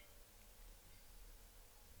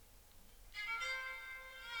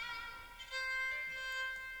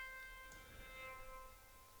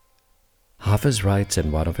Hafiz writes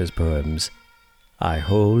in one of his poems, I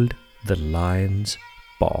hold the lion's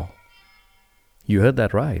paw. You heard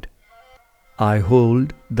that right. I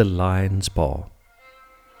hold the lion's paw.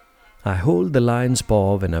 I hold the lion's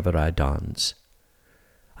paw whenever I dance.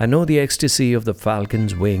 I know the ecstasy of the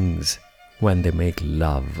falcon's wings when they make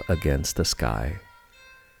love against the sky.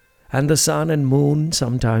 And the sun and moon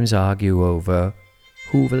sometimes argue over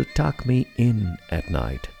who will tuck me in at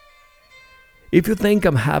night. If you think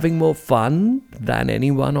I'm having more fun than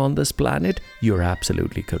anyone on this planet, you're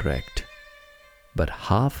absolutely correct. But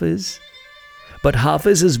Hafiz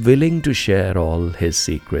is willing to share all his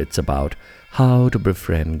secrets about how to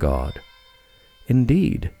befriend God.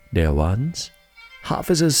 Indeed, dear ones,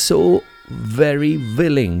 Hafiz is so very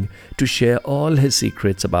willing to share all his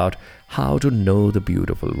secrets about how to know the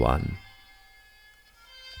beautiful one.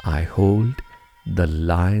 I hold the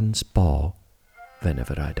lion's paw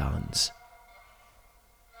whenever I dance.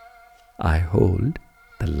 I hold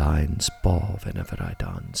the lion's paw whenever I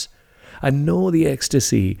dance. I know the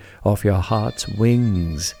ecstasy of your heart's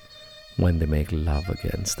wings when they make love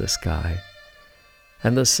against the sky.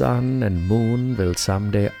 And the sun and moon will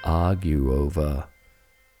someday argue over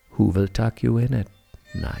who will tuck you in at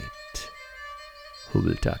night. Who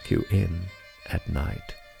will tuck you in at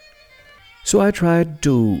night. So I tried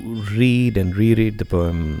to read and reread the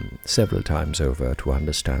poem several times over to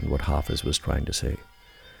understand what Hafiz was trying to say.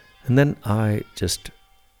 And then I just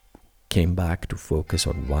came back to focus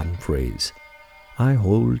on one phrase. I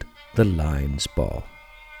hold the lion's paw.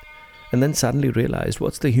 And then suddenly realized,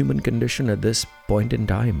 what's the human condition at this point in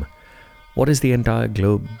time? What is the entire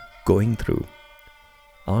globe going through?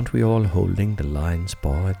 Aren't we all holding the lion's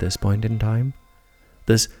paw at this point in time?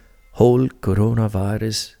 This whole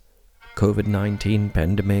coronavirus, COVID-19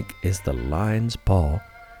 pandemic is the lion's paw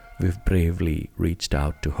we've bravely reached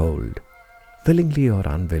out to hold. Willingly or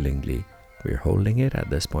unwillingly, we're holding it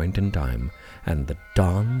at this point in time, and the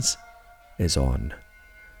dance is on.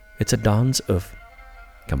 It's a dance of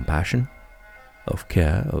compassion, of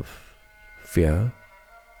care, of fear,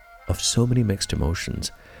 of so many mixed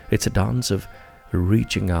emotions. It's a dance of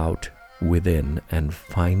reaching out within and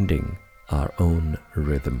finding our own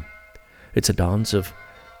rhythm. It's a dance of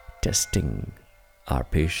testing our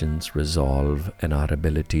patience, resolve, and our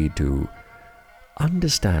ability to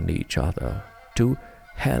understand each other, to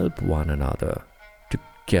help one another, to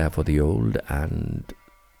care for the old and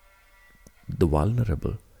the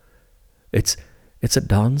vulnerable. It's a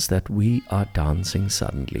dance that we are dancing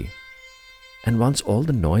suddenly. And once all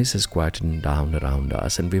the noise has quietened down around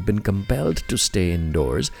us and we've been compelled to stay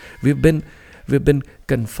indoors, we've been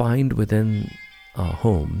confined within our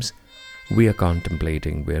homes, we are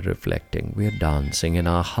contemplating, we're reflecting, we're dancing, and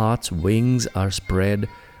our heart's wings are spread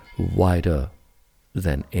wider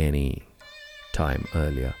than any time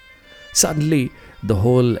earlier. Suddenly, the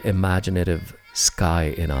whole imaginative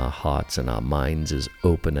sky in our hearts and our minds is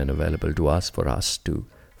open and available to us for us to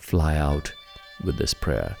fly out with this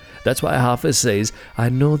prayer. That's why Hafiz says, I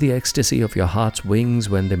know the ecstasy of your heart's wings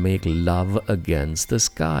when they make love against the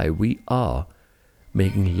sky. We are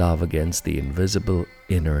making love against the invisible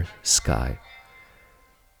inner sky.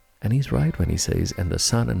 And he's right when he says, and the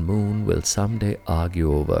sun and moon will someday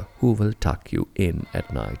argue over who will tuck you in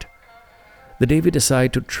at night. The day we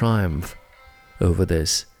decide to triumph over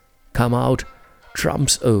this, come out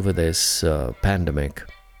trumps over this pandemic,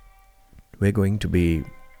 we're going to be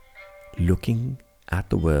looking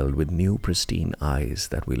at the world with new pristine eyes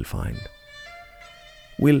that we'll find.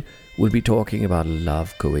 We'll be talking about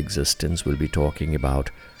love, coexistence. We'll be talking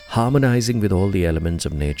about harmonizing with all the elements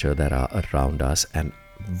of nature that are around us, and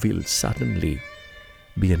we'll suddenly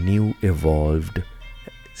be a new evolved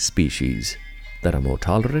species that are more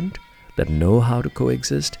tolerant, that know how to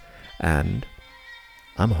coexist, and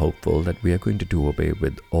I'm hopeful that we are going to do away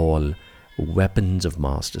with all weapons of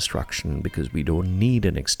mass destruction, because we don't need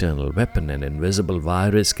an external weapon. An invisible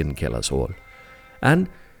virus can kill us all. And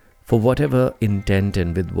for whatever intent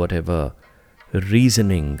and with whatever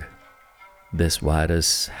reasoning this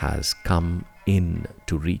virus has come in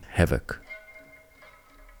to wreak havoc,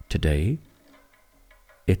 today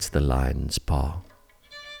it's the lion's paw.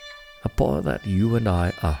 A paw that you and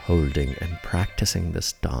I are holding and practicing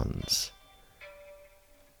this dance.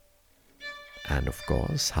 And of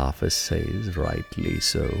course, Hafiz says, rightly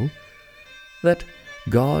so, that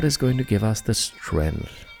God is going to give us the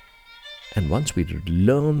strength. And once we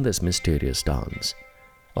learn this mysterious dance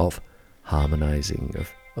of harmonizing,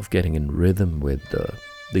 of getting in rhythm with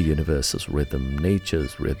the universe's rhythm,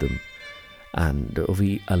 nature's rhythm, and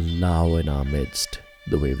we allow in our midst,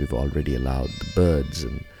 the way we've already allowed the birds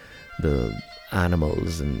and the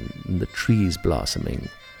animals and the trees blossoming,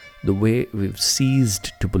 the way we've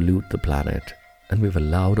ceased to pollute the planet, and we've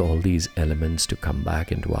allowed all these elements to come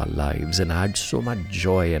back into our lives and add so much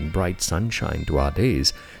joy and bright sunshine to our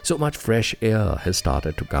days. So much fresh air has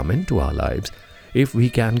started to come into our lives. If we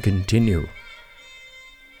can continue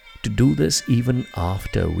to do this even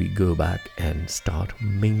after we go back and start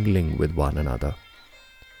mingling with one another,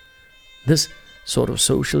 this sort of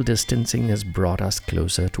social distancing has brought us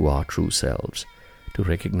closer to our true selves, to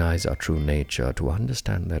recognize our true nature, to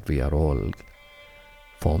understand that we are all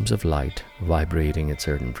forms of light vibrating at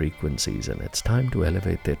certain frequencies, and it's time to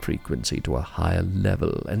elevate that frequency to a higher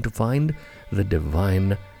level and to find the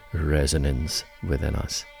divine resonance within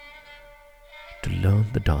us, to learn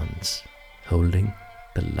the dance holding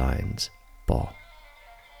the lion's paw.